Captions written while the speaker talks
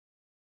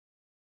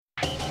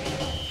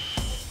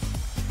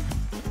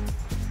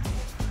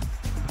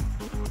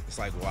It's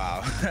like,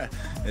 wow,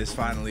 it's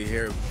finally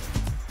here.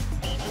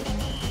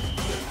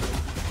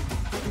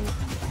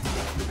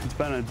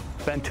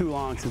 It's been too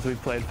long since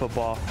we've played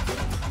football.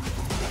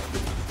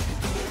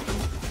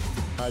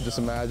 I just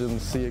imagine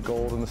see it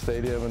gold in the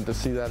stadium, and to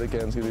see that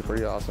again is going to be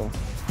pretty awesome.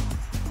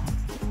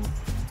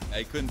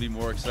 I couldn't be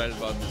more excited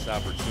about this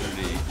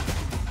opportunity.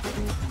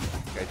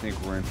 I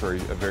think we're in for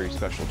a very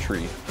special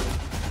treat.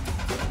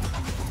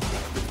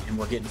 And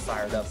we're getting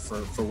fired up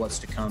for what's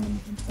to come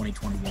in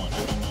 2021.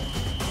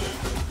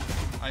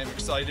 I am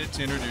excited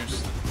to introduce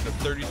the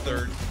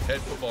 33rd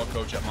head football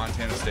coach at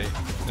Montana State,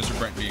 Mr.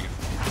 Brent Vigen.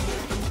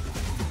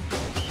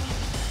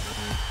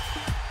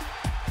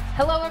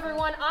 Hello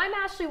everyone, I'm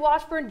Ashley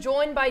Washburn,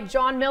 joined by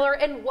John Miller,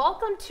 and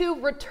welcome to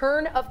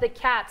Return of the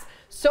Cats.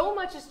 So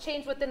much has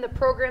changed within the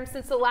program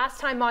since the last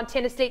time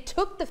Montana State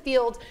took the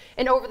field,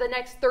 and over the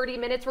next 30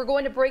 minutes we're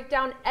going to break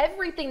down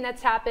everything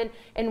that's happened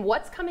and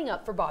what's coming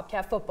up for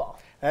Bobcat football.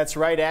 That's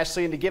right,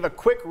 Ashley, and to give a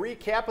quick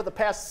recap of the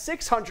past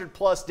 600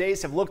 plus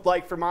days have looked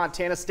like for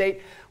Montana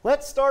State,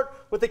 let's start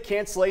with the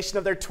cancellation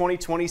of their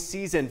 2020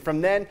 season. From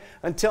then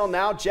until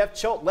now, Jeff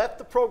Choate left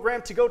the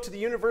program to go to the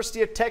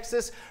University of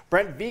Texas.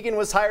 Brent Vigen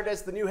was hired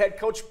as the new head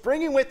coach,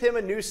 bringing with him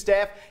a new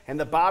staff, and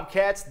the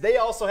Bobcats, they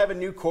also have a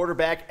new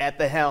quarterback at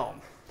the helm.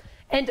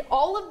 And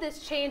all of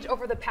this change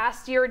over the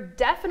past year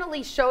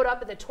definitely showed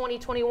up in the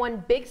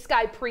 2021 Big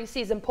Sky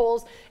preseason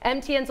polls.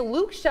 MTN's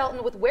Luke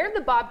Shelton with where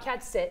the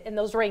Bobcats sit in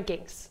those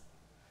rankings.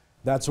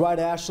 That's right,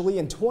 Ashley.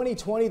 In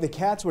 2020, the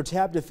Cats were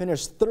tabbed to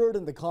finish third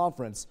in the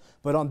conference,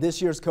 but on this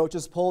year's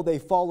coaches poll,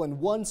 they've fallen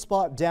one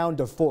spot down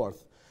to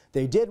fourth.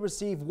 They did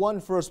receive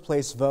one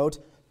first-place vote.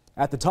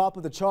 At the top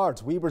of the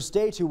charts, Weber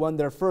State, who won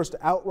their first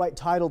outright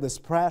title this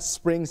past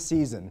spring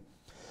season.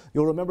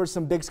 You'll remember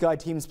some Big Sky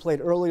teams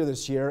played earlier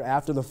this year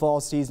after the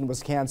fall season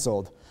was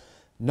canceled.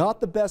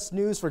 Not the best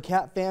news for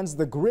Cat fans,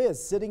 the Grizz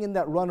sitting in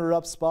that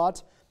runner-up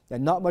spot,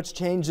 and not much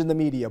change in the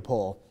media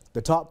poll.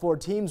 The top four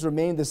teams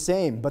remain the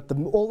same, but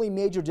the only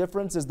major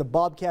difference is the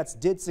Bobcats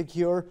did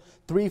secure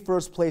 3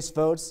 first-place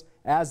votes,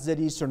 as did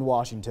Eastern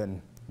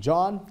Washington.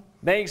 John?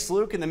 Thanks,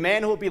 Luke. And the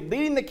man who will be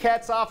leading the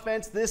Cats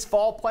offense this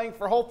fall, playing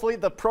for hopefully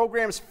the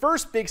program's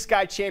first Big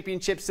Sky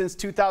championship since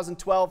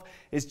 2012,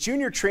 is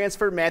junior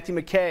transfer Matthew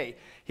McKay.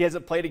 He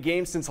hasn't played a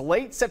game since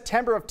late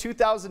September of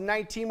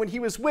 2019 when he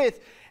was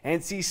with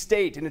NC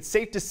State, and it's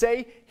safe to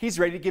say he's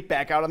ready to get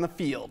back out on the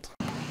field.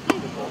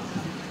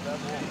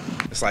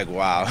 It's like,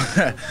 wow,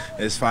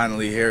 it's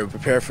finally here.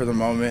 Prepare for the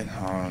moment.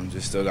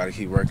 Just still got to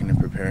keep working and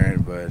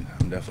preparing, but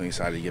I'm definitely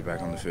excited to get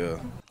back on the field.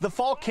 The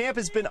fall camp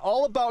has been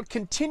all about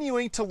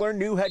continuing to learn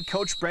new head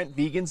coach Brent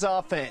Vigen's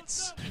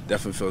offense.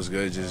 Definitely feels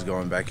good just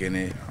going back in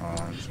it.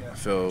 I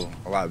feel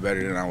a lot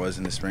better than I was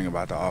in the spring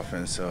about the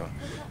offense, so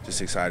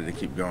just excited to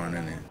keep going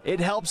in it. It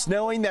helps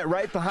knowing that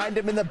right behind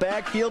him in the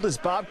backfield is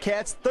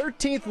Bobcats'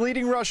 13th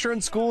leading rusher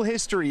in school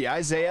history,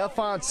 Isaiah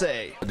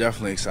Fonse.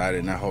 Definitely excited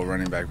in that whole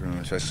running back room,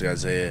 especially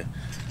Isaiah.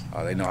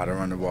 They know how to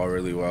run the ball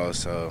really well,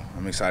 so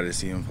I'm excited to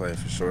see him play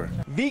for sure.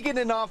 Vigen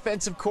and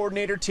offensive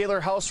coordinator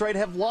Taylor Housewright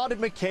have lauded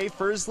McKay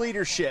for his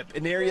leadership,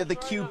 an area the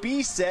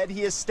QB said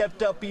he has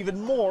stepped up even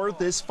more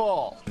this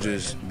fall.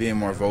 Just being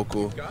more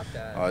vocal,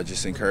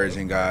 just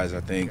encouraging guys.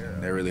 I think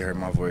they really heard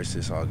my voice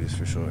this August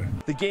for sure.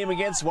 The game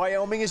against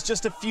Wyoming is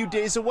just a few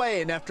days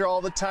away, and after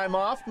all the time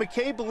off,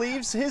 McKay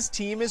believes his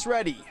team is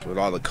ready. With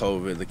all the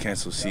COVID, the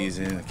canceled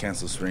season, the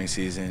canceled spring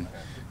season,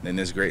 then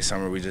this great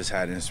summer we just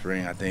had in the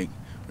spring, I think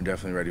we're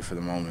definitely ready for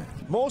the moment.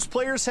 Most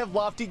players have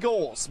lofty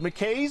goals.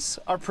 McKay's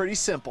are pretty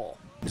simple.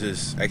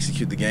 Just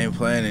execute the game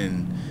plan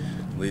and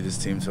lead this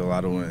team to a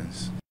lot of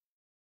wins.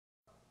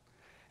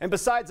 And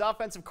besides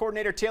offensive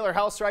coordinator Taylor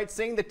Housewright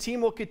saying the team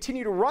will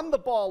continue to run the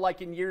ball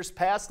like in years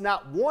past,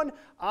 not one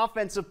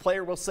offensive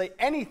player will say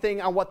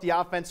anything on what the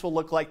offense will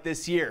look like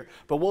this year.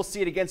 But we'll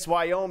see it against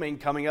Wyoming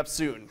coming up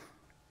soon.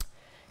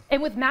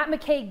 And with Matt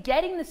McKay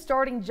getting the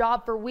starting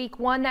job for week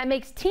 1, that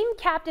makes team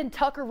captain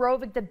Tucker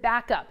Rovig the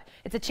backup.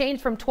 It's a change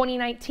from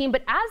 2019,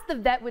 but as the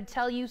vet would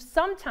tell you,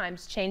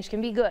 sometimes change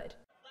can be good.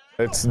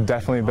 It's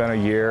definitely been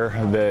a year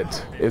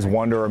that is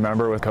one to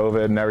remember with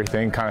COVID and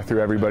everything, kind of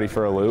threw everybody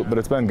for a loop, but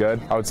it's been good.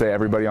 I would say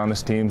everybody on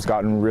this team's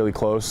gotten really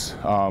close,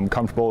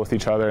 comfortable with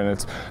each other,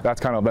 and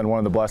that's kind of been one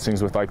of the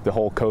blessings with like the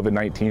whole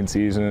COVID-19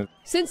 season.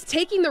 Since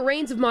taking the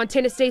reins of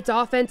Montana State's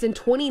offense in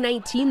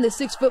 2019, the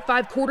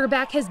 6'5"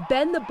 quarterback has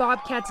been the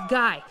Bobcats'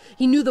 guy.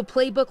 He knew the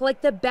playbook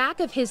like the back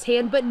of his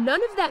hand, but none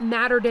of that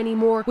mattered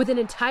anymore with an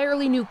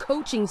entirely new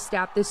coaching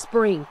staff this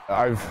spring.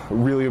 I've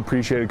really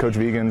appreciated Coach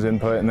Vigen's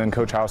input, and then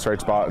Coach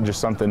Housewright's brought just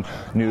something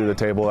new to the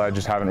table that I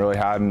just haven't really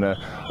had in an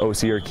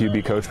OC or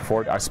QB coach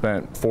before. I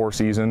spent 4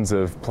 seasons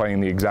of playing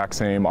the exact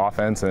same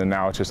offense, and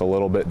now it's just a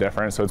little bit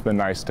different, so it's been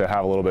nice to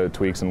have a little bit of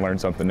tweaks and learn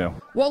something new.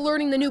 While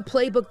learning the new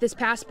playbook this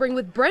past spring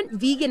with Brent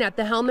Vigen at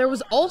the helm, there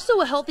was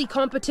also a healthy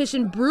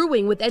competition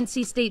brewing with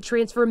NC State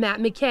transfer Matt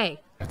McKay.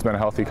 It's been a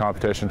healthy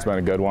competition. It's been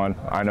a good one.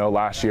 I know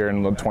last year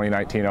in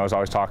 2019 I was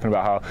always talking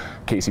about how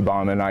Casey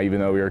Bauman and I, even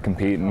though we were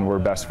competing, we're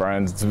best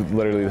friends. It's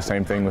literally the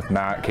same thing with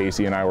Matt.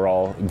 Casey and I were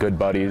all good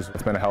buddies.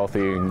 It's been a healthy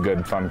and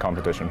good, fun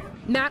competition.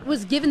 Matt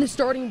was given the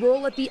starting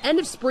role at the end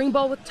of spring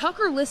ball with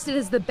Tucker listed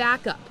as the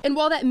backup. And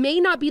while that may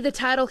not be the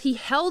title he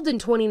held in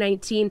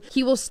 2019,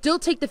 he will still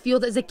take the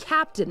field as a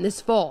captain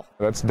this fall.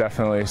 That's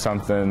definitely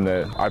something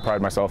that I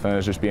pride myself in,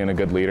 is just being a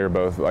good leader,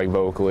 both like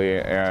vocally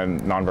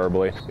and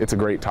non-verbally. It's a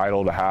great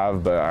title to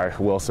have, but I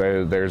will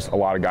say there's a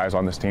lot of guys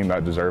on this team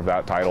that deserve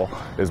that title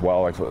as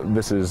well. Like,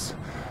 this is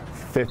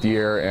 5th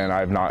year and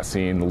I've not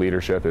seen the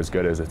leadership as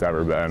good as it's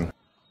ever been.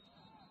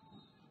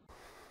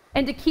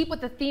 And to keep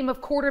with the theme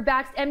of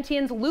quarterbacks,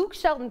 MTN's Luke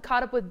Shelton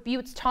caught up with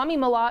Butte's Tommy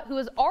Malott, who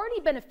has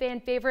already been a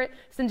fan favorite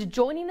since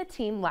joining the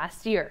team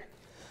last year.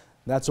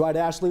 That's right,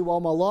 Ashley.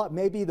 While Malott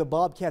may be the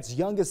Bobcats'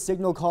 youngest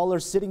signal caller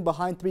sitting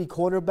behind 3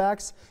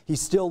 quarterbacks, he's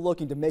still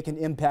looking to make an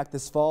impact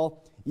this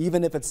fall,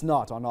 even if it's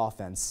not on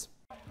offense.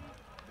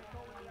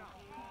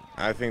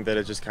 I think that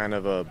it's just kind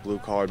of a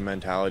blue-collar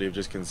mentality of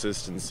just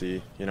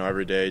consistency,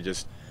 every day,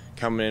 just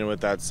coming in with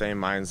that same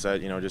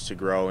mindset, just to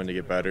grow and to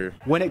get better.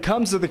 When it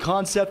comes to the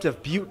concept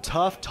of Butte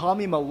tough,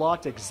 Tommy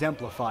Malott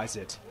exemplifies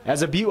it.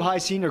 As a Butte High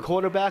senior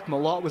quarterback,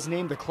 Malott was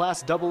named the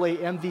Class AA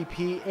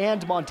MVP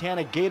and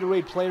Montana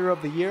Gatorade Player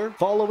of the Year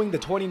following the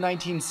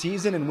 2019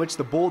 season in which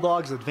the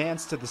Bulldogs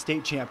advanced to the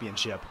state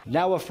championship.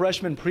 Now a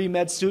freshman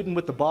pre-med student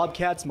with the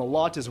Bobcats,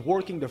 Malott is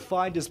working to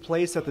find his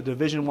place at the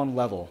Division I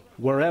level,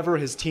 wherever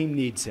his team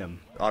needs him.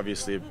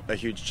 Obviously a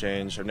huge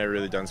change. I've never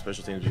really done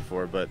special teams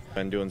before, but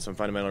been doing some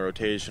fundamental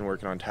rotation,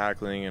 working on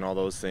tackling and all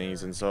those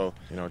things, and so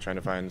trying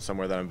to find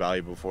somewhere that I'm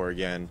valuable for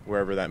again,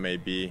 wherever that may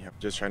be.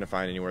 Just trying to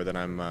find anywhere that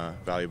I'm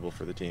valuable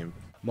for the team.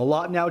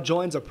 Malott now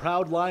joins a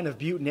proud line of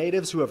Butte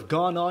natives who have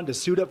gone on to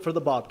suit up for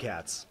the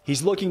Bobcats.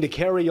 He's looking to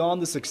carry on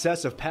the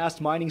success of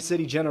past Mining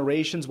City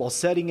generations while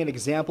setting an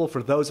example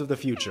for those of the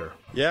future.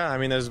 Yeah, I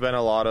mean, there's been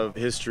a lot of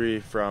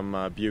history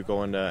from Butte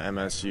going to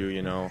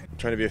MSU,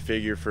 trying to be a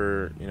figure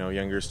for,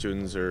 younger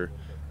students or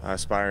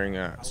aspiring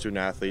student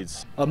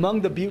athletes.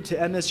 Among the Butte to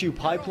MSU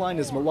pipeline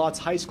is Malott's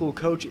high school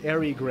coach,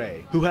 Ari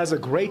Gray, who has a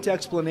great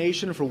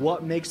explanation for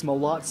what makes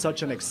Malott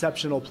such an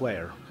exceptional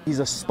player. He's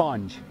a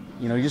sponge.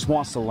 He just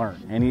wants to learn,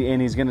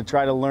 and he's going to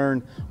try to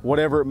learn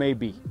whatever it may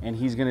be, and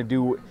he's going to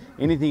do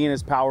anything in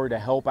his power to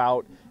help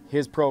out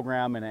his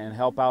program and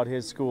help out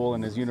his school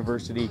and his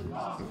university.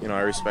 I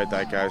respect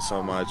that guy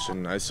so much,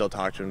 and I still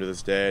talk to him to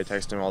this day. I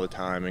text him all the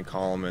time and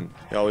call him, and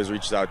he always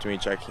reaches out to me,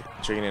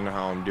 checking in on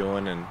how I'm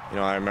doing. And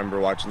I remember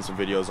watching some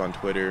videos on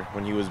Twitter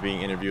when he was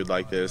being interviewed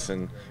like this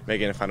and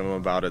making fun of him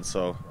about it.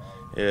 So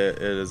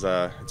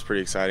it's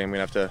pretty exciting. I'm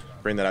going to have to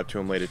bring that up to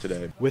him later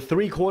today. With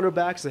 3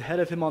 quarterbacks ahead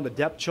of him on the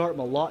depth chart,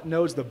 Malott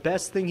knows the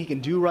best thing he can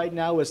do right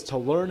now is to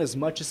learn as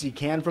much as he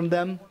can from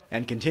them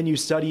and continue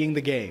studying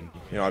the game.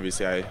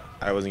 Obviously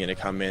I wasn't going to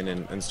come in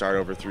and start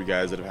over 3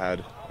 guys that have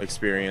had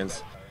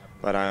experience,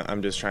 but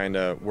I'm just trying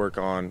to work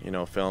on,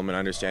 film and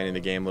understanding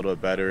the game a little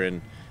bit better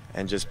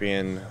and just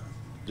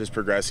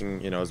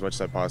progressing, as much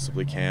as I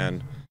possibly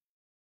can.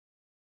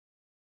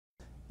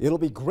 It'll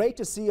be great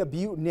to see a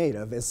Butte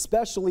native,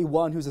 especially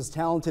one who's as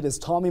talented as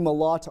Tommy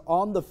Malott,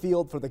 on the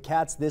field for the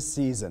Cats this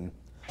season.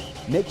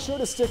 Make sure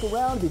to stick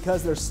around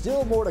because there's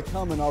still more to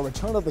come in our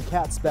Return of the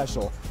Cat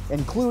special,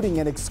 including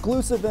an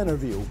exclusive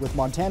interview with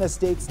Montana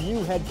State's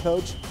new head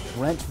coach,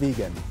 Brent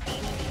Vegan.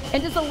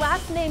 And does the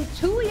last name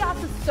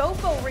Tuliasa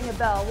Sofo ring a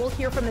bell? We'll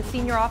hear from the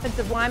senior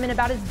offensive lineman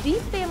about his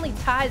deep family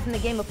ties in the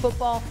game of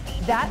football.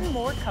 That and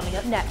more coming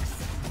up next.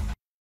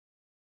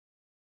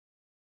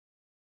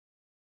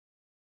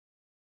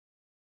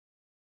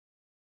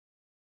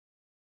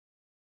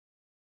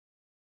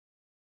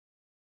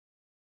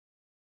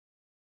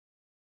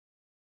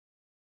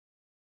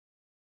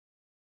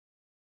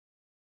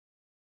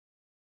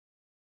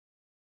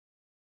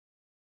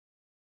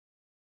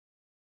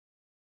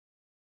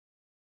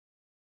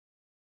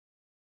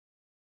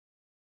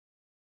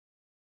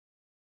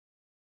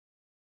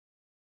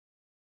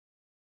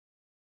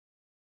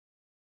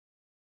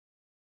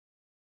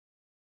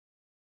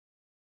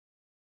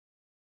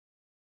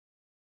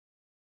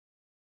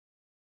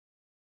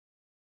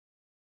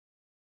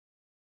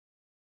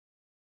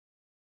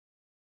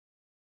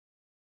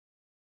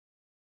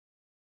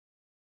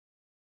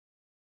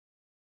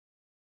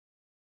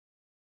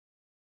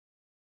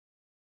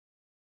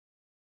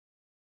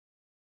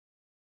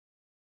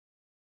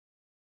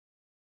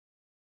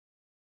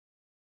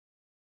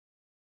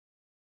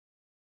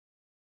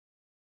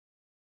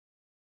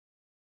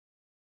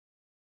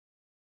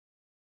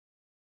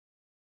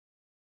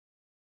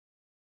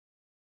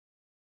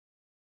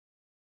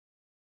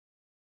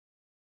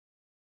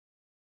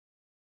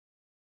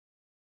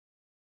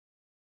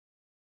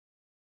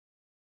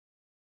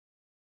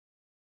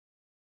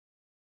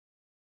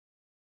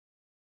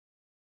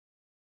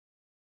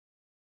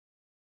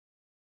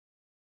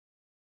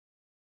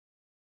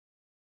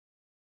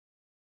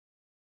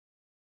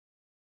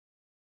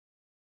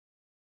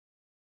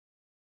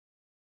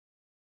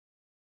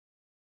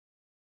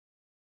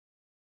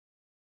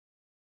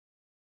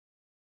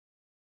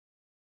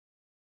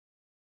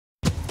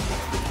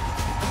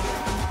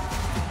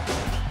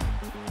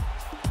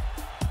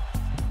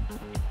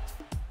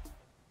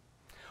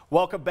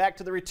 Welcome back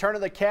to the Return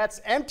of the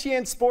Cats,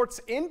 MTN Sports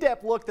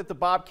in-depth look at the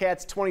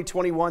Bobcats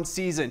 2021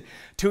 season.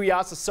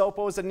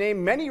 Tuiasosopo is a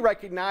name many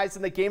recognize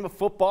in the game of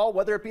football,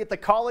 whether it be at the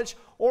college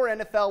or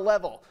NFL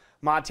level.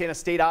 Montana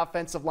State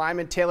offensive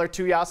lineman Taylor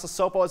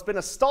Tuiasosopo has been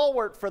a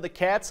stalwart for the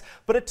Cats,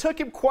 but it took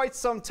him quite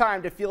some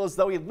time to feel as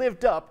though he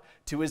lived up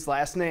to his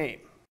last name.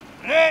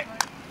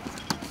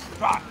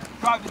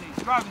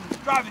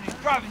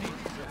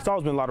 It's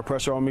always been a lot of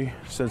pressure on me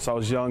since I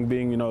was young,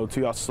 being,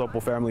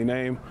 Tuiasosopo family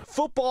name.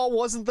 Football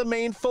wasn't the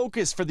main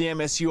focus for the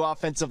MSU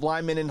offensive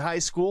lineman in high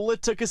school.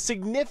 It took a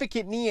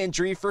significant knee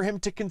injury for him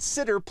to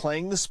consider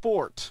playing the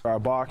sport. I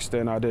boxed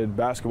and I did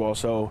basketball,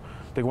 so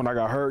I think when I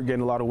got hurt,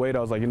 getting a lot of weight, I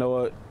was like, you know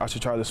what, I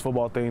should try this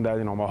football thing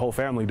that, my whole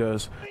family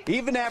does.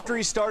 Even after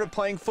he started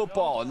playing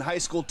football in high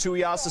school,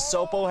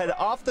 Tuiasosopo had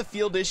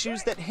off-the-field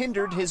issues that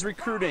hindered his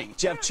recruiting.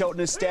 Jeff Choate and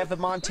his staff at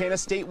Montana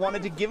State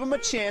wanted to give him a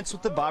chance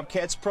with the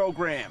Bobcats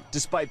program.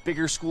 Despite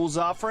bigger schools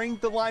offering,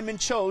 the lineman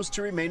chose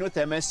to remain with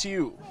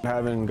MSU.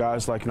 Having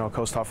guys like,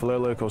 Coach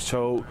Tafalele, Coach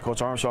Choate,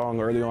 Coach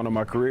Armstrong early on in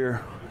my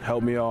career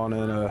helped me on,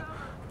 and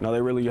they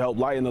really helped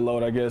lighten the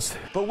load, I guess.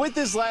 But with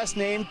his last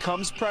name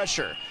comes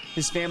pressure.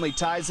 His family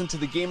ties into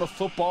the game of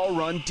football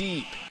run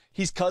deep.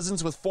 He's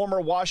cousins with former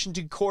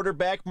Washington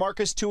quarterback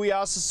Marcus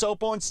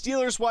Tuiasosopo and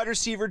Steelers wide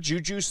receiver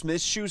Juju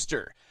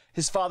Smith-Schuster.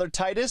 His father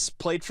Titus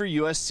played for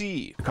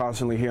USC.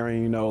 Constantly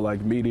hearing,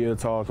 media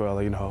talk about,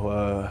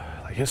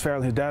 his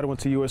family, his dad went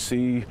to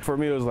USC. For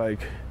me, it was like,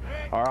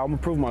 all right, I'm gonna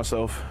prove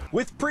myself.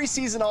 With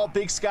preseason All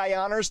Big Sky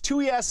honors,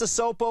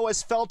 Tuiasosopo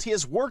has felt he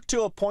has worked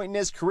to a point in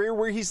his career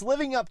where he's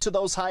living up to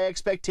those high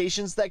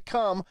expectations that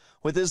come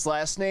with his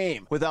last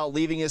name. Without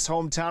leaving his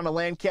hometown of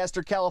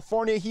Lancaster,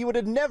 California, he would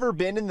have never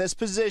been in this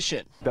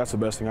position. That's the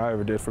best thing I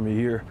ever did for me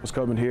here, was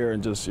coming here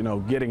and just,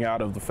 getting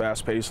out of the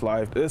fast-paced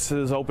life. This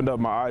has opened up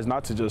my eyes,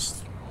 not to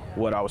just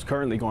what I was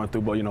currently going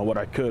through, but, what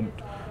I could,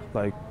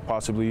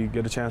 possibly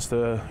get a chance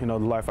to, the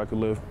life I could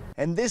live.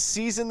 And this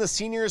season, the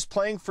senior is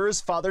playing for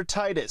his father,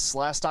 Titus.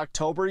 Last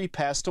October, he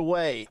passed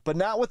away, but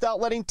not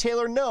without letting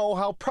Taylor know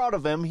how proud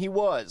of him he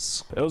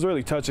was. It was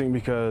really touching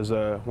because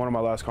one of my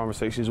last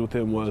conversations with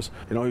him was,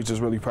 he's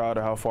just really proud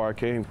of how far I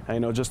came.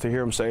 And, just to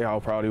hear him say how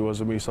proud he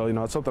was of me. So,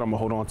 it's something I'm gonna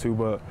hold on to,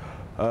 but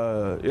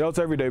it's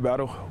an everyday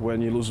battle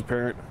when you lose a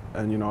parent,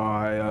 and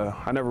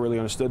I never really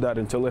understood that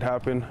until it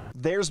happened.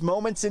 There's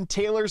moments in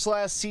Taylor's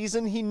last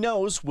season he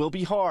knows will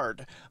be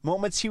hard,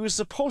 moments he was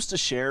supposed to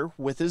share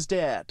with his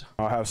dad.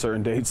 I have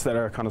certain dates that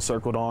are kind of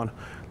circled on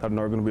that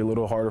are going to be a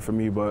little harder for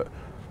me, but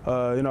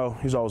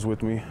he's always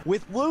with me.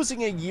 With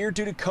losing a year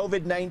due to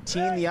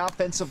COVID-19, the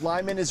offensive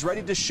lineman is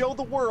ready to show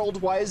the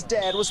world why his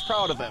dad was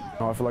proud of him.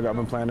 I feel like I've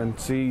been planting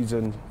seeds,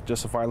 and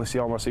just to finally see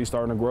all my seeds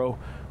starting to grow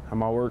and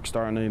my work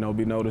starting to,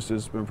 be noticed,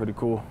 has been pretty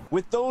cool.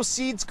 With those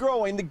seeds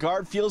growing, the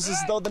guard feels as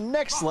though the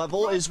next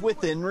level is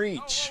within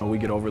reach. We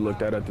get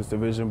overlooked at this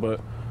division, but,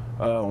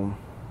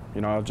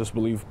 I just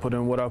believe put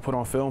in what I put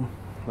on film,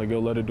 go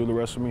let it do the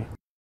rest of me.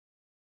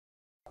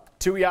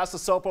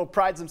 Tuiasosopo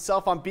prides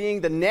himself on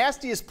being the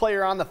nastiest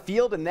player on the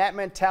field, and that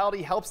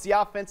mentality helps the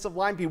offensive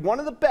line be one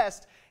of the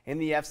best in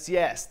the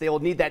FCS. They will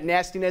need that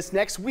nastiness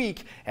next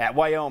week at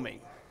Wyoming.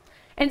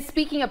 And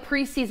speaking of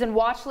preseason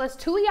watch list,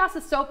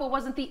 Tuiasosopo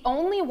wasn't the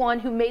only one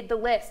who made the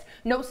list.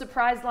 No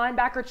surprise,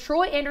 linebacker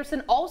Troy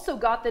Anderson also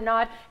got the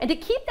nod, and to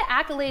keep the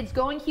accolades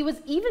going, he was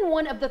even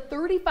one of the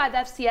 35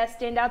 FCS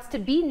standouts to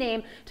be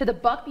named to the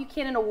Buck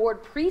Buchanan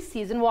Award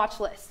preseason watch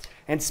list.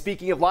 And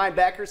speaking of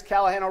linebackers,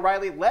 Callahan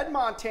O'Reilly led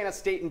Montana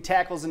State in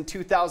tackles in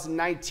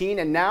 2019,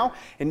 and now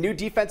in new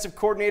defensive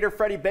coordinator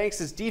Freddie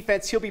Banks'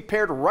 defense, he'll be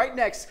paired right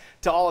next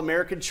to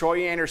All-American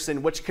Troy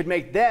Anderson, which could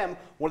make them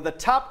one of the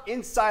top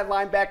inside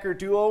linebacker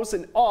duos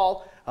in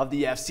all of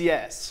the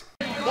FCS.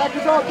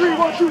 Backers on 3,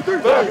 1, 2, 3.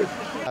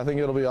 I think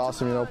it'll be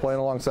awesome, playing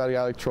alongside a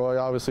guy like Troy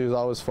obviously is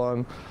always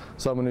fun.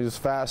 Someone who's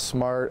fast,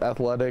 smart,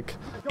 athletic.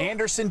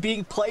 Anderson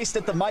being placed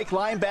at the Mike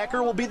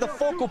linebacker will be the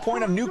focal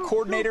point of new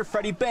coordinator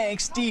Freddie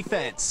Banks'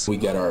 defense. We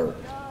got our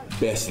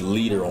best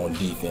leader on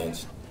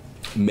defense,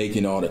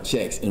 making all the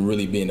checks and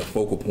really being the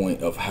focal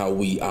point of how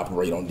we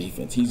operate on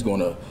defense. He's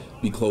going to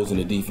be closing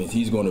the defense.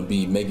 He's going to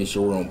be making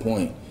sure we're on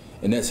point,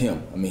 and that's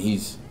him. I mean,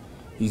 he's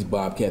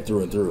Bobcat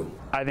through and through.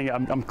 I think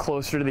I'm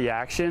closer to the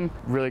action,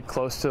 really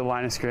close to the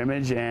line of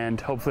scrimmage,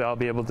 and hopefully I'll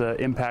be able to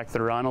impact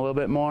the run a little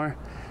bit more.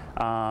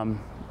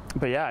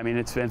 But yeah, I mean,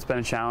 it's been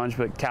a challenge,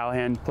 but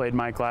Callahan played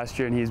Mike last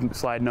year, and he's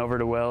sliding over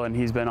to Will, and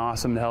he's been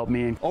awesome to help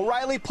me.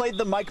 O'Reilly played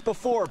the Mike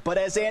before, but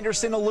as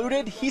Anderson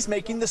alluded, he's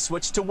making the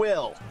switch to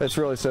Will. It's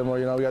really similar.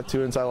 We got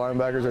two inside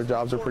linebackers. Their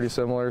jobs are pretty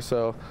similar.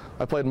 So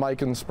I played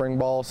Mike in spring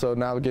ball, so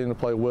now getting to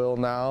play Will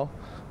now,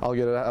 I'll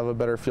get to have a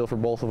better feel for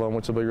both of them,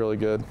 which will be really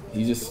good.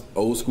 He's just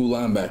old school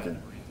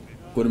linebacker.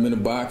 Put him in a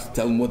box,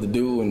 tell him what to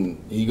do,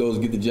 and he goes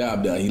get the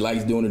job done. He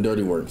likes doing the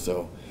dirty work,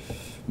 so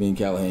me and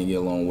Callahan get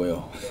along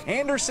well.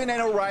 Anderson and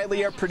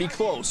O'Reilly are pretty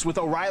close, with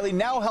O'Reilly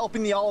now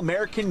helping the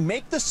All-American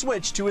make the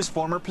switch to his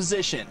former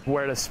position.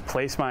 Where to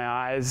place my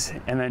eyes,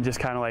 and then just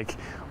kind of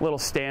little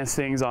stance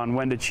things on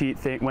when to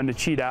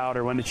cheat out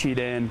or when to cheat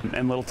in,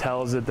 and little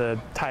tells at the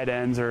tight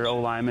ends or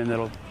O-linemen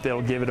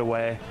that'll give it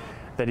away.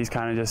 that he's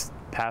kind of just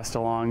passed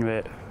along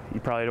that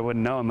you probably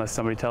wouldn't know unless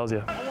somebody tells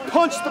you.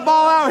 Punch the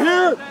ball out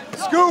here,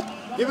 scoop,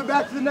 give it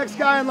back to the next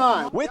guy in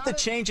line. With the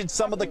change in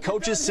some of the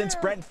coaches since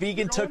Brent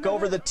Vigen took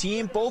over the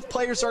team, both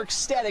players are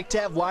ecstatic to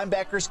have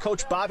linebackers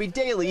coach Bobby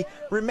Daly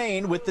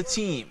remain with the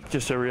team.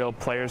 Just a real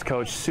players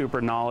coach, super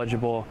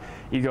knowledgeable.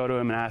 You go to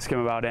him and ask him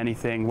about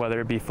anything,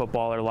 whether it be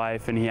football or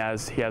life, and he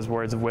has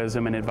words of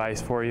wisdom and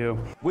advice for you.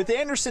 With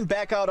Anderson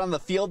back out on the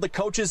field, the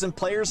coaches and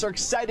players are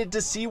excited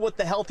to see what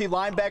the healthy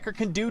linebacker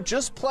can do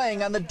just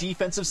playing on the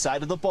defensive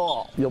side of the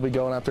ball. You'll be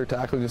going after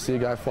tackling, you see a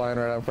guy flying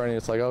right out in front of you.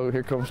 It's like, oh,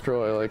 here comes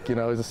Troy. Like, you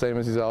know, he's the same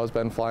as he's always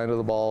been, flying to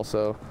the ball,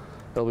 so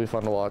it'll be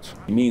fun to watch.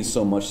 He means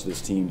so much to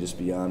this team just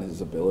beyond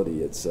his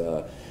ability. It's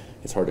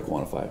hard to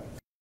quantify.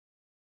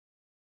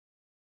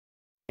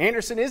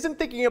 Anderson isn't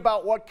thinking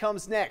about what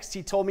comes next.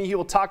 He told me he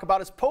will talk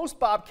about his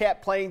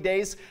post-Bobcat playing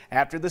days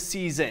after the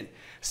season.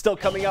 Still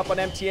coming up on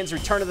MTN's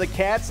Return of the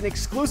Cats, an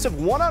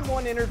exclusive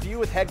one-on-one interview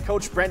with head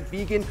coach Brent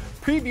Vigen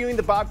previewing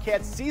the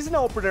Bobcats' season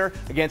opener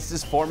against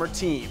his former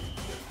team.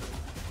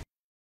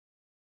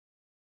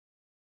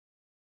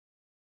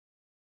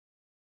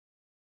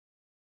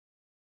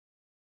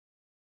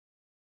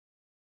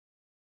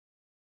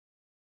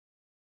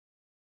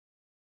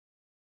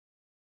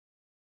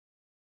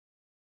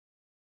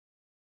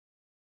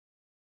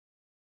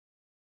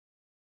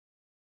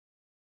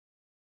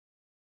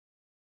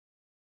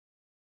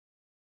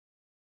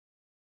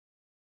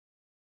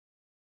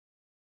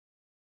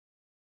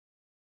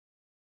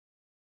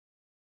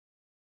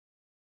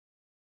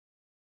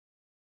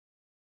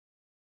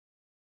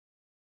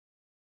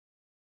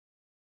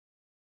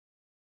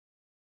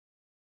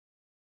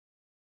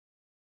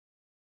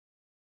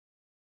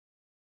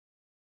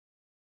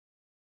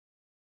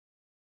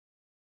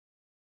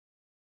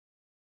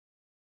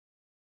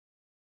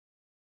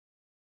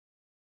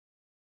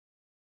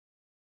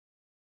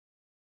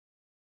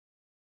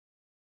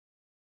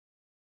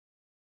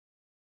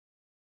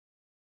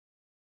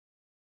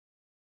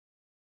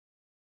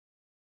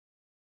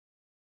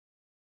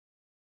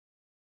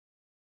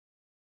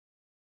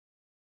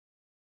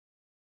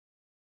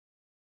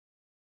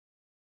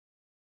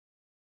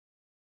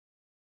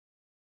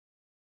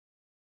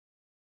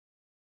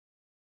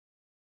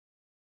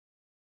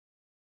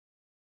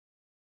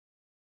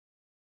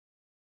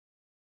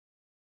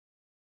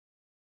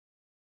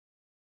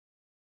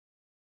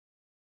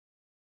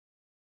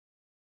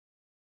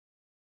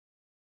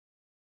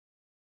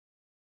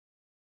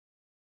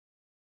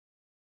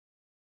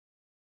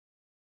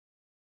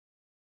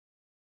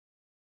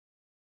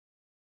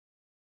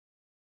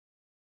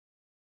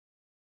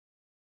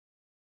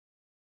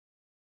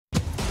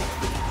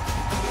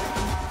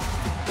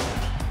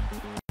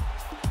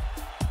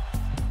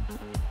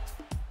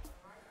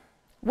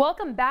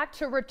 Welcome back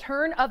to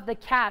Return of the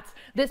Cats.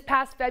 This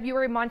past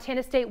February,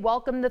 Montana State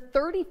welcomed the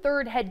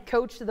 33rd head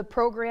coach to the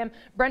program.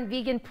 Brent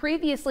Vigen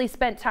previously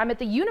spent time at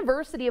the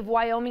University of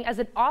Wyoming as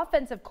an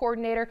offensive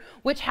coordinator,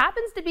 which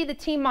happens to be the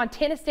team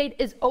Montana State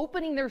is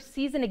opening their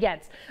season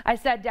against. I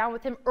sat down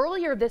with him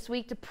earlier this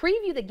week to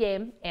preview the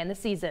game and the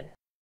season.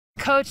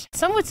 Coach,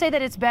 some would say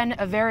that it's been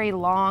a very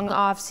long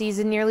off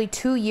season, nearly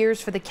 2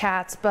 years for the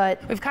Cats,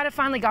 but we've kind of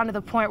finally gotten to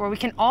the point where we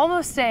can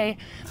almost say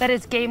that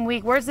it's game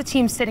week. Where's the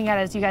team sitting at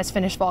as you guys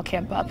finish fall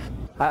camp up?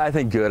 I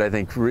think good. I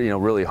think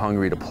really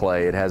hungry to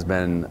play. It has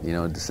been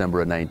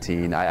December of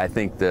 19. I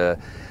think the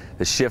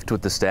shift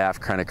with the staff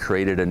kind of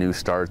created a new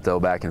start though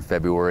back in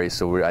February.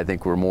 So I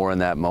think we're more in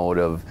that mode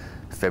of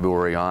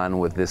February on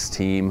with this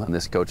team and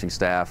this coaching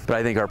staff. But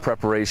I think our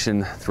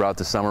preparation throughout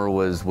the summer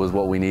was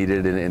what we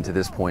needed, and to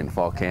this point in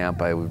fall camp,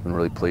 we've been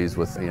really pleased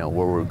with where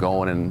we're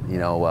going and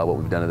what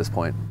we've done at this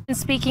point. And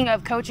speaking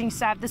of coaching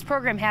staff, this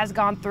program has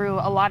gone through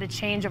a lot of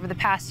change over the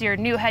past year.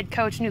 New head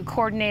coach, new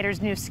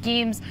coordinators, new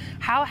schemes.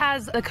 How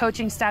has the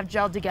coaching staff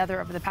gelled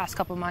together over the past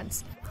couple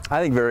months?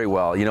 I think very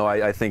well.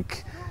 I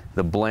think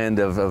the blend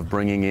of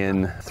bringing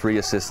in 3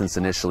 assistants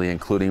initially,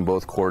 including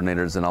both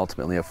coordinators and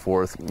ultimately a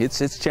 4th,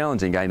 it's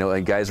challenging. I know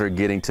guys are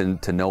getting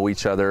to know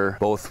each other,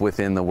 both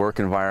within the work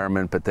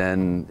environment, but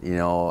then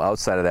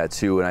outside of that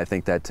too, and I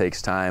think that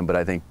takes time. But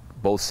I think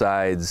both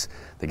sides,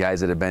 the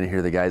guys that have been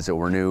here, the guys that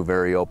were new,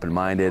 very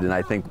open-minded, and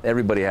I think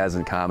everybody has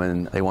in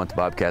common, they want the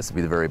Bobcats to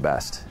be the very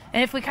best.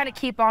 And if we kind of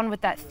keep on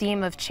with that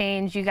theme of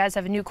change, you guys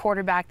have a new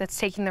quarterback that's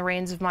taking the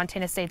reins of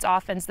Montana State's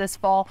offense this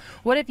fall.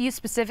 What have you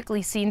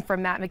specifically seen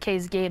from Matt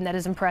McKay's game that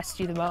has impressed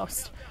you the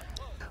most?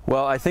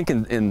 Well, I think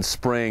in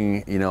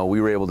spring,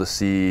 we were able to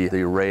see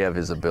the array of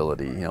his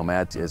ability.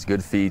 Matt has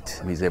good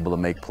feet, he's able to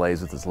make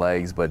plays with his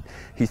legs, but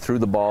he threw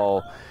the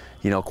ball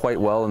quite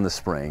well in the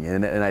spring,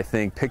 and I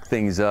think picked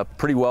things up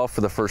pretty well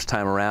for the first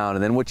time around.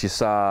 And then what you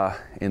saw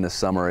in the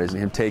summer is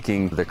him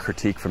taking the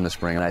critique from the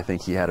spring, and I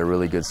think he had a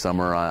really good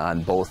summer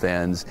on both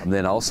ends. And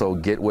then also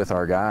get with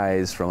our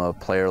guys from a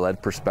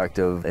player-led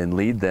perspective and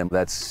lead them.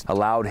 That's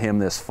allowed him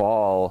this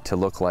fall to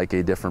look like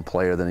a different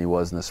player than he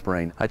was in the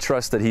spring. I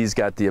trust that he's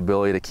got the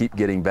ability to keep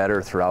getting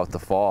better throughout the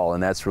fall,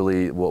 and that's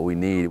really what we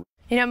need.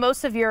 You know,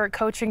 most of your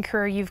coaching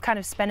career, you've kind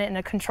of spent it in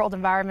a controlled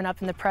environment up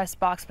in the press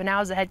box, but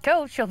now as a head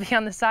coach, you'll be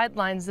on the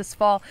sidelines this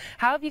fall.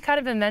 How have you kind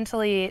of been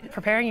mentally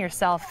preparing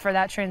yourself for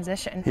that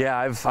transition? Yeah,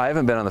 I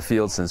haven't been on the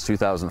field since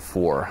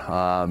 2004,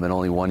 and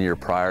only 1 year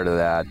prior to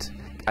that.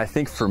 I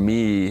think for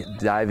me,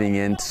 diving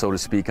in, so to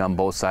speak, on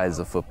both sides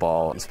of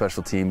football,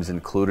 special teams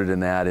included in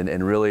that,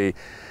 and really,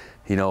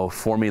 you know,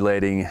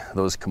 formulating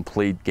those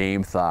complete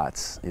game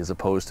thoughts as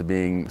opposed to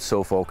being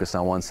so focused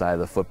on one side of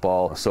the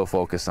football, so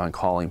focused on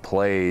calling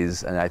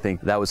plays. And I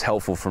think that was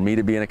helpful for me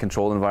to be in a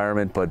controlled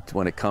environment, but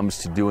when it comes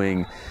to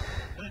doing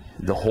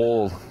the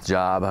whole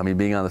job, I mean,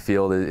 being on the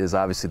field is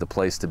obviously the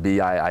place to be.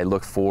 I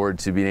look forward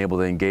to being able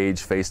to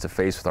engage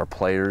face-to-face with our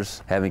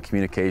players, having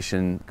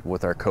communication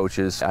with our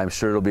coaches. I'm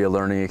sure it'll be a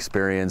learning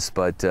experience,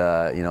 but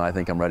you know, I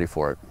think I'm ready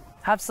for it.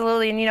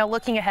 Absolutely, and you know,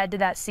 looking ahead to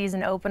that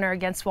season opener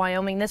against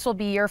Wyoming, this will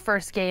be your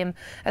first game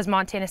as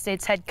Montana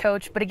State's head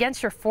coach, but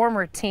against your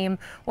former team,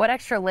 what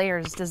extra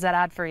layers does that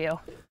add for you?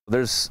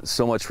 There's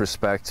so much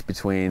respect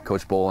between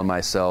Coach Bowl and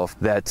myself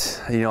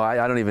that, you know,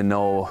 I don't even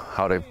know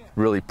how to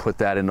really put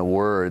that into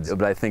words,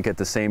 but I think at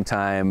the same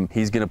time,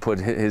 he's going to put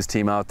his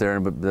team out there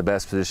in the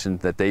best position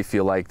that they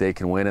feel like they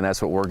can win, and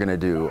that's what we're going to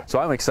do. So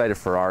I'm excited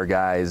for our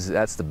guys.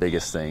 That's the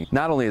biggest thing.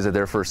 Not only is it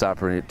their first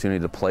opportunity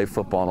to play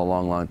football in a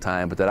long, long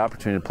time, but that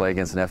opportunity to play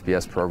against an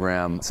FBS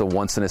program, it's a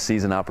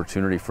once-in-a-season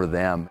opportunity for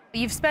them.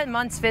 You've spent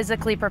months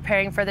physically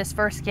preparing for this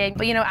first game,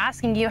 but, you know,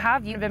 asking you,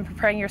 have you been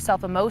preparing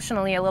yourself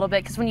emotionally a little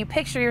bit? Because when you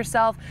picture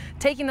yourself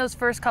taking those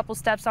first couple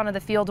steps onto the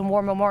field in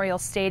War Memorial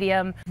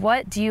Stadium,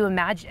 what do you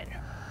imagine?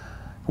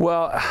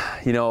 Well,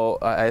 you know,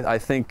 I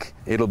think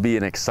it'll be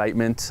an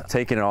excitement,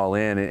 taking it all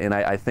in, and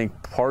I think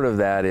part of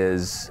that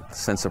is a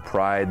sense of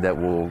pride that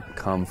will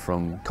come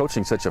from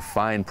coaching such a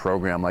fine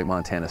program like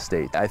Montana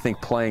State. I think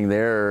playing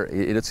there,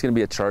 it's going to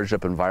be a charged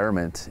up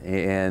environment,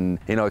 and,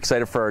 you know,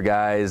 excited for our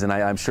guys, and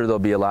I'm sure there'll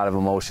be a lot of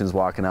emotions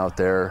walking out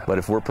there, but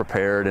if we're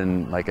prepared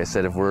and, like I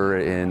said, if we're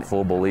in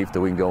full belief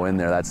that we can go in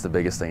there, that's the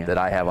biggest thing that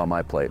I have on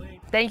my plate.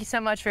 Thank you so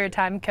much for your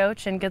time,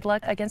 Coach, and good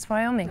luck against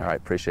Wyoming. All right,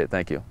 appreciate it.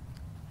 Thank you.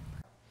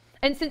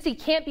 And since he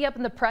can't be up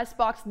in the press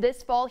box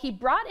this fall, he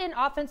brought in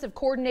offensive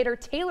coordinator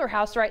Taylor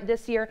Housewright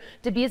this year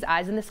to be his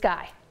eyes in the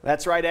sky.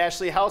 That's right,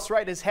 Ashley.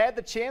 Housewright has had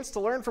the chance to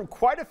learn from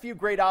quite a few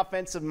great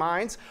offensive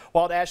minds.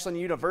 While at Ashland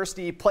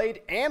University, he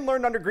played and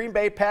learned under Green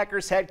Bay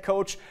Packers head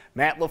coach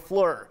Matt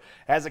LaFleur.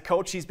 As a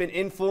coach, he's been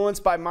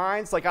influenced by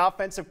minds like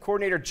offensive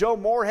coordinator Joe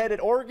Moorhead at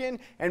Oregon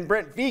and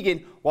Brent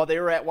Vigen while they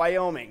were at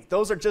Wyoming.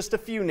 Those are just a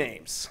few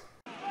names.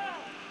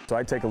 So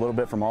I take a little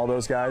bit from all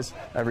those guys.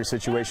 Every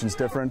situation's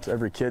different,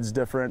 every kid's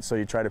different, so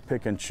you try to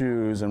pick and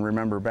choose and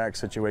remember back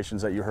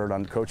situations that you heard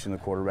on coaching the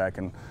quarterback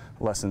and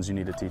lessons you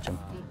need to teach them.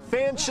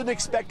 Fans should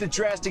expect a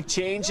drastic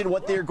change in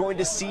what they're going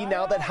to see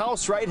now that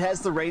Housewright has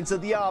the reins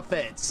of the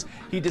offense.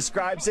 He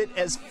describes it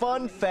as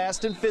fun,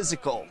 fast, and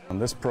physical. And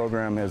this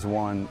program has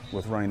won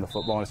with running the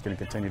football, and it's going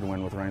to continue to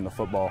win with running the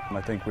football. And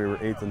I think we were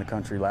 8th in the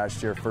country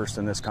last year, 1st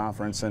in this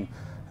conference, and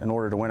in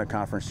order to win a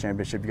conference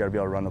championship, you got to be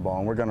able to run the ball,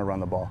 and we're going to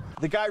run the ball.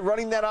 The guy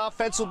running that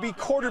offense will be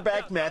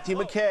quarterback Matthew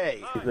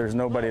McKay. There's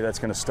nobody that's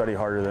going to study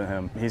harder than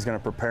him. He's going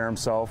to prepare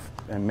himself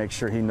and make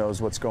sure he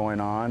knows what's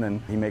going on,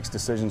 and he makes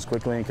decisions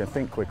quickly and can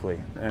think quickly.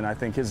 And I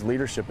think his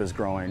leadership is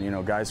growing. You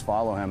know, guys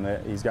follow him.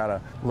 He's got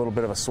a little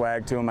bit of a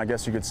swag to him, I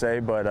guess you could say,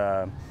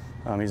 but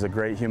he's a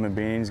great human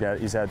being.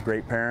 He's had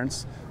great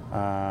parents.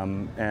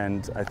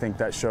 And I think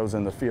that shows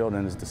in the field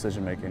and his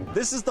decision making.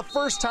 This is the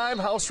first time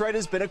Housewright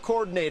has been a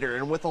coordinator,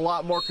 and with a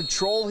lot more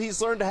control,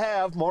 he's learned to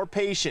have more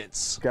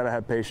patience. Got to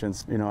have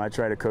patience. You know, I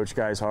try to coach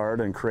guys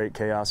hard and create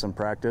chaos in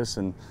practice,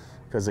 and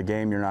because the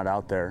game, you're not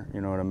out there,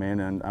 you know what I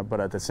mean? But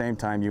at the same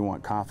time, you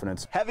want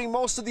confidence. Having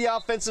most of the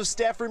offensive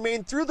staff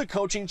remain through the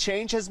coaching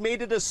change has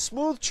made it a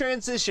smooth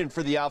transition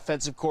for the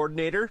offensive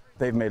coordinator.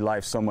 They've made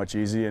life so much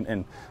easier,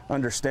 and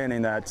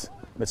understanding that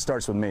it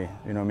starts with me.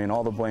 You know what I mean?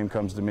 All the blame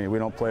comes to me. We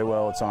don't play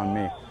well, it's on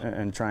me.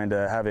 And trying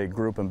to have a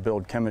group and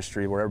build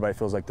chemistry where everybody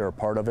feels like they're a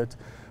part of it,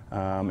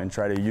 and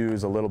try to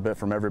use a little bit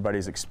from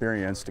everybody's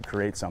experience to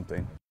create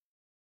something.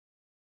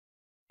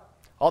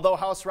 Although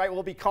Housewright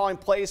will be calling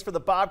plays for the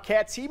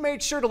Bobcats, he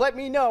made sure to let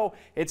me know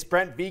it's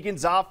Brent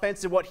Vigen's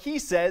offense and what he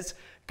says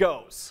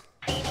goes.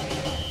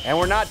 And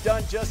we're not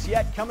done just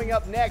yet. Coming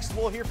up next,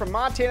 we'll hear from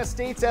Montana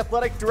State's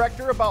athletic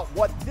director about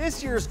what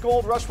this year's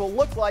Gold Rush will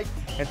look like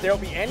and if there will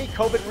be any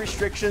COVID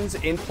restrictions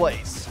in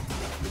place.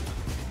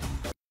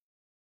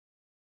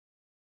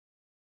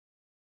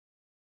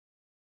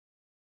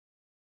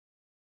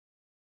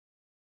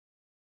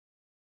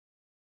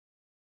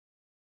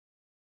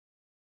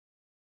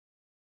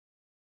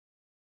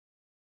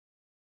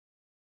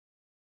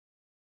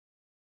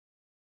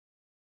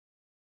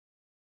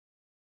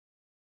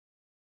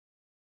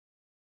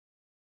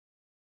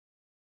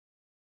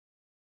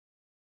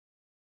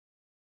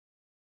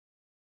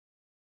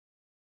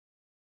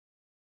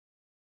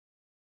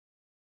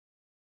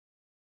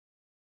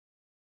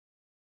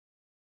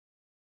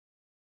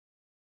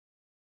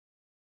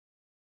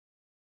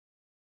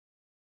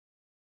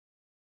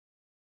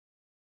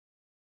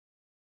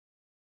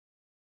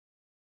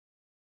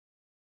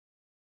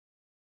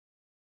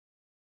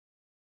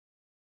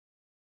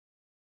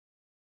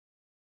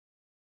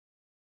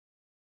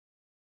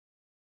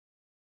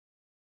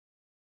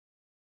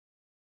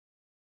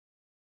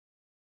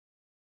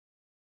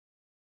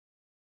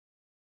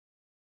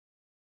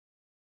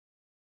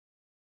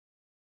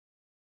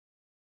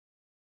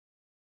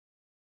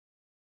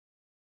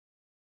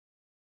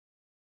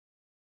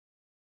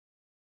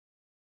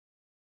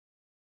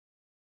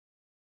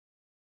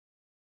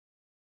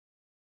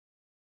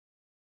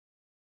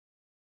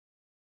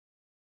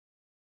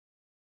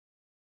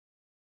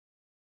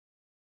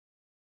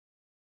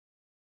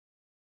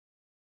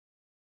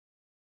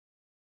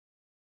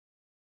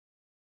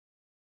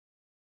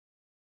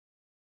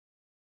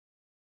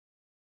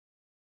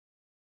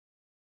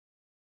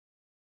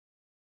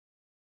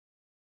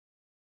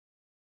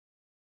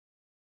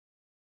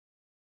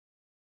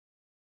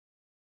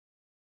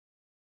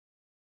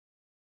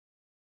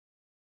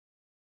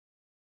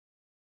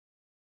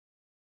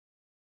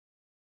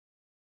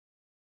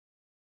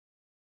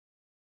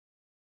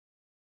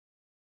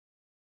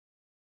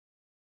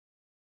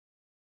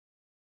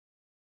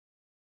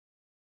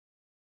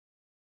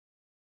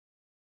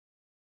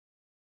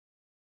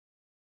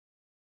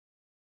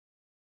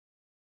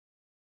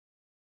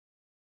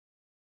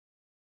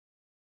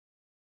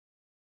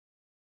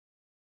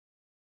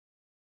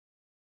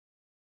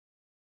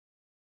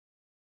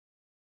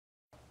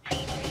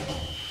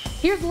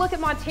 Here's a look at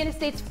Montana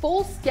State's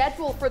full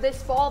schedule for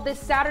this fall. This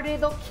Saturday,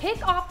 they'll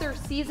kick off their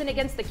season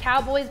against the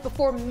Cowboys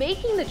before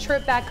making the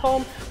trip back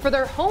home for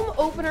their home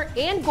opener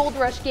and Gold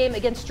Rush game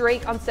against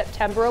Drake on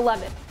September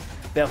 11th.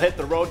 They'll hit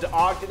the road to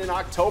Ogden in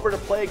October to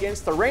play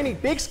against the reigning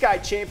Big Sky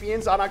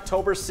champions on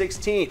October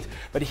 16th.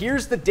 But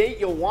here's the date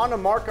you'll want to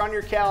mark on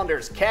your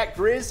calendars. Cat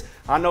Grizz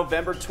on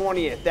November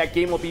 20th. That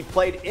game will be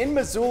played in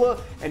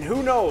Missoula, and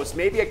who knows,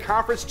 maybe a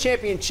conference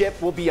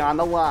championship will be on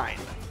the line.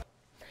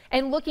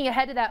 And looking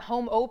ahead to that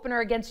home opener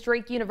against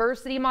Drake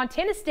University,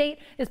 Montana State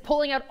is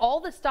pulling out all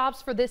the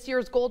stops for this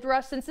year's Gold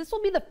Rush, since this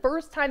will be the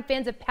first time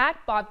fans have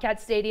packed Bobcat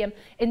Stadium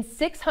in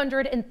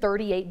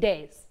 638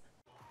 days.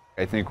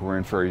 I think we're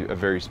in for a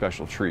very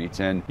special treat.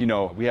 And, you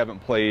know, we haven't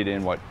played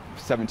in,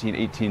 17,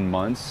 18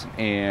 months.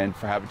 And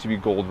for having to be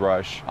Gold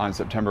Rush on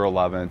September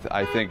 11th,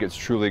 I think it's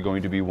truly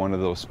going to be one of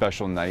those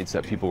special nights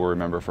that people will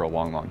remember for a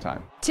long, long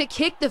time. To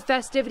kick the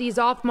festivities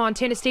off,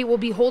 Montana State will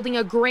be holding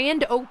a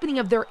grand opening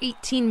of their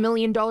 $18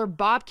 million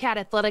Bobcat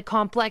Athletic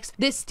Complex.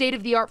 This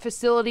state-of-the-art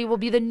facility will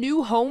be the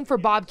new home for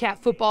Bobcat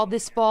football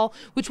this fall,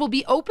 which will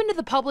be open to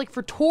the public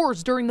for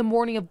tours during the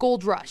morning of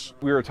Gold Rush.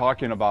 We were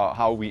talking about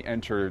how we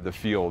enter the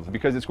field,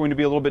 because it's going to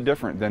be a little bit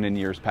different than in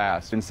years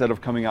past. Instead of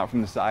coming out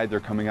from the side,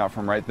 they're coming out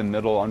from right the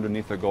middle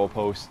underneath the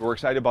goalpost. We're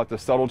excited about the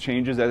subtle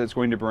changes that it's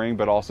going to bring,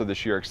 but also the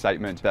sheer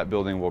excitement that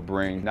building will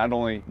bring, not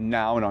only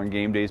now and on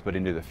game days, but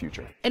into the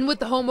future. And with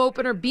the home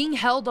opener being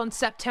held on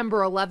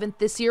September 11th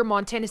this year,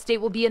 Montana State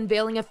will be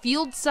unveiling a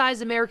field-size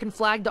American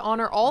flag to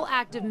honor all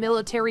active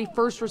military,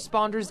 first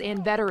responders,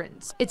 and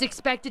veterans. It's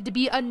expected to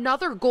be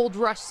another Gold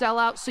Rush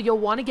sellout, so you'll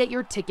want to get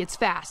your tickets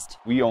fast.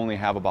 We only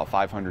have about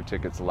 500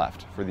 tickets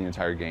left for the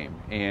entire game.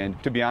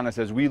 And to be honest,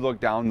 as we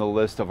look down the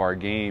list of our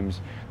games,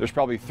 there's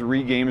probably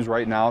 3 games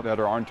right now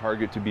that are on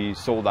target to be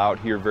sold out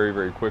here very,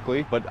 very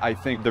quickly. But I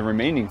think the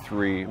remaining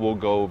 3 will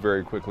go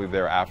very quickly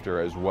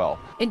thereafter as well.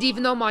 And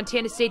even though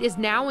Montana State is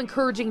now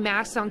encouraging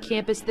masks on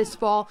campus this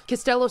fall,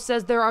 Costello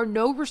says there are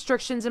no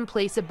restrictions in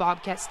place at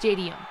Bobcat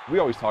Stadium. We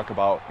always talk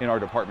about, in our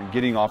department,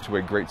 getting off to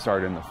a great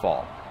start in the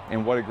fall.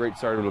 And what a great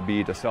start it'll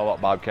be to sell out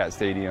Bobcat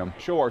Stadium,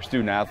 show our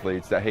student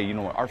athletes that, hey, you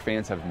know what, our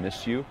fans have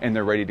missed you, and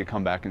they're ready to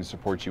come back and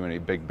support you in a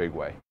big, big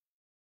way.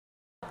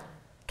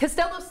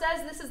 Costello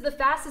says this is the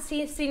fastest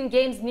he's seen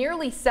games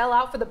nearly sell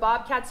out for the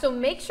Bobcats, so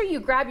make sure you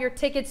grab your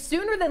tickets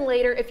sooner than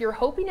later if you're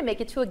hoping to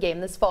make it to a game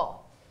this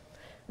fall.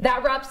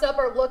 That wraps up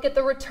our look at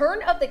the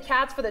return of the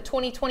Cats for the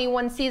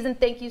 2021 season.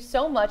 Thank you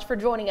so much for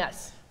joining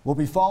us. We'll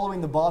be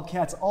following the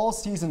Bobcats all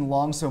season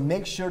long, so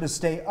make sure to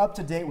stay up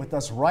to date with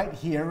us right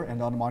here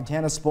and on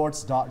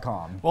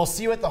MontanaSports.com. We'll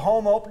see you at the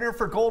home opener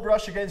for Gold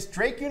Rush against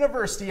Drake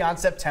University on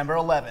September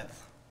 11th.